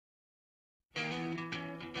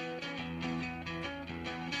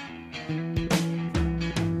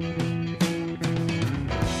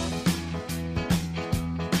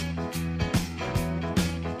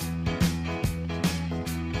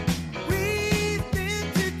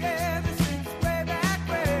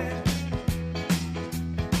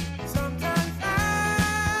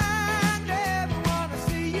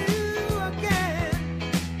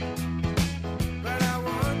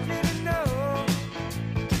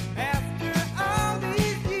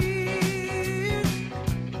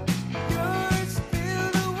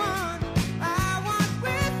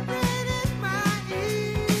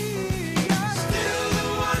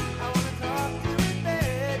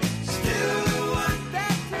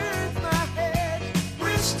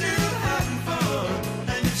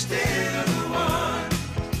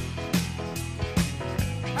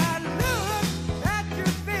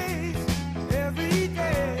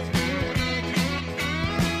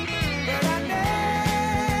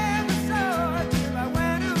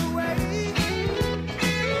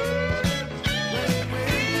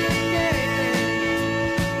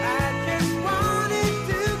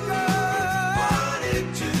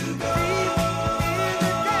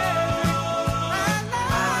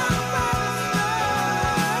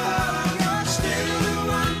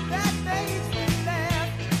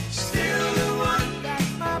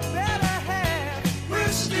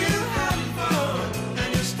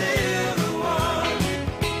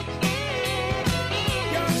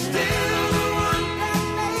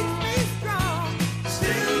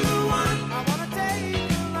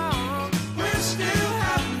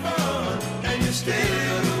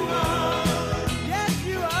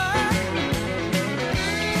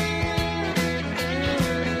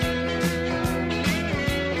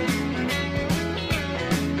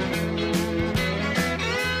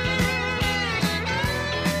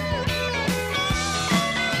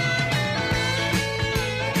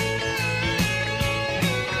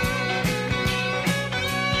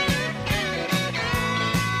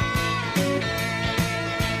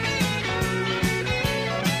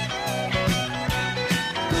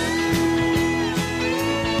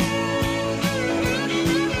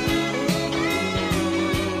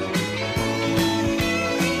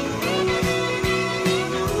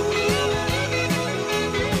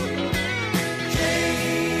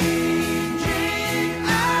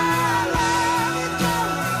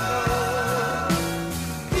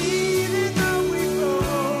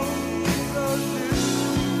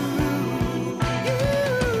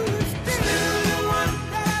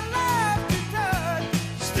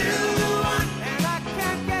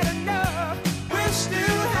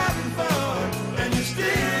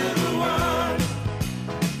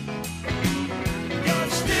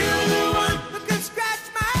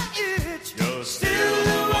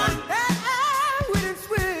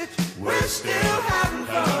We're still having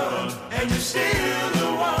fun, and you're still the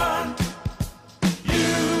one.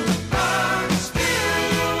 You are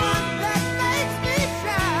still the one that makes me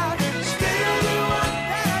shout. Still the one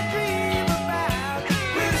that I dream about.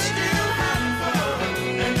 We're still having fun,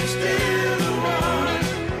 and you're still the one.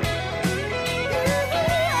 You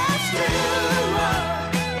are still the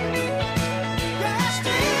one. You're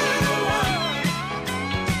still the one.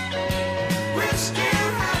 We're still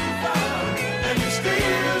having fun, and you're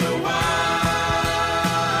still the one.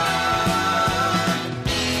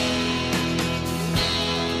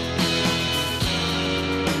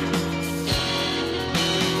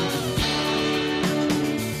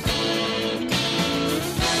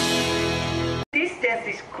 This dance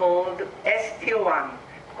is called S.T.One,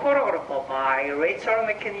 choreographed by Rachael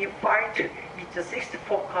McEnaney. It's a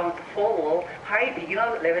 64 count forward high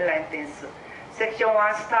beginner level line dance. Section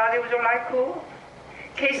 1 started with like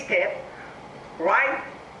K step, right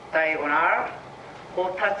diagonal,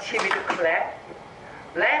 go touch with clap,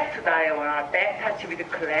 left diagonal, back touch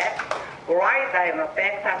with clap, right diagonal,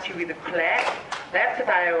 back touch with clap, left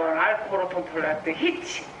diagonal, quarter to left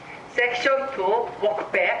hitch. Section 2,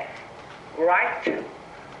 walk back, right,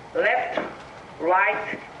 left,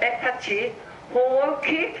 right, back touch, hold,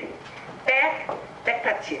 kick, back, back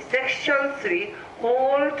touch. Section 3,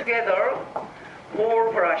 hold together,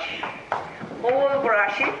 hold brush, hold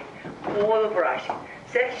brush, hold brush.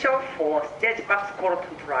 Section 4, jazz box quarter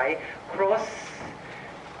to right, cross,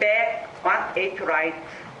 back, 1-8 right,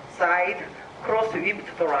 side, cross whip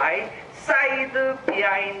to the right, side,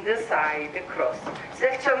 behind, side, cross.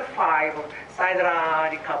 Section 5, side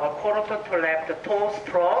recover, quarter to left, toe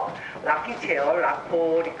stroke, locking chair, lock,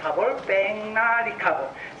 recover, bang, recover.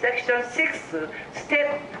 Section 6,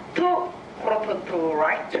 step 2, quarter to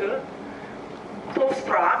right, toe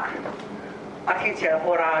stroke, locking chair,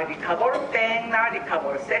 hora, recover, bang,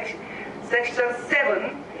 recover. Section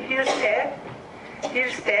 7, heel step,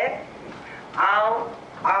 out,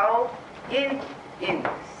 out, in.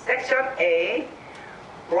 Section 8,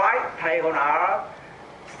 right diagonal,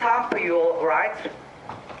 stamp your right,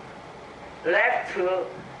 left to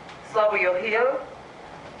serve your heel,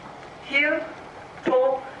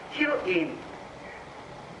 toe, heel in.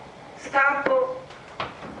 Stamp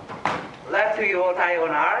left to your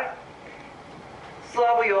diagonal,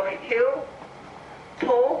 serve your heel,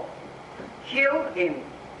 toe, heel in.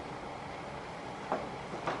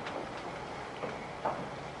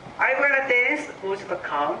 I'm gonna dance with the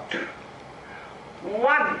count.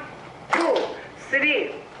 1, 2,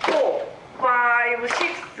 3, 4, 5,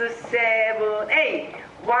 6, 7, 8.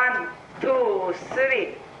 1, 2,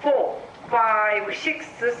 3, 4, 5, 6,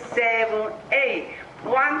 7, 8.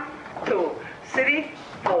 1, 2, 3,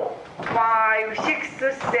 4, 5, 6,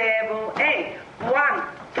 7, 8. 1,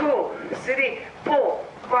 2, 3, 4,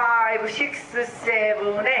 5, 6,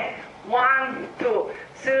 7, 8. 1, 2,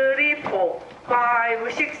 3, 4,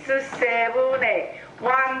 5, 6, 7, 8.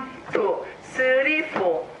 1, 2, 3,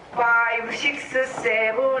 4, 5, 6,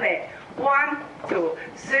 7, 8. 1, 2,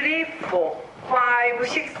 3, 4, 5,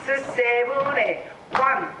 6, 7, 8.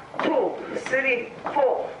 1, 2, 3,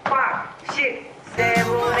 4, 5, 6,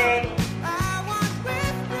 7, 8.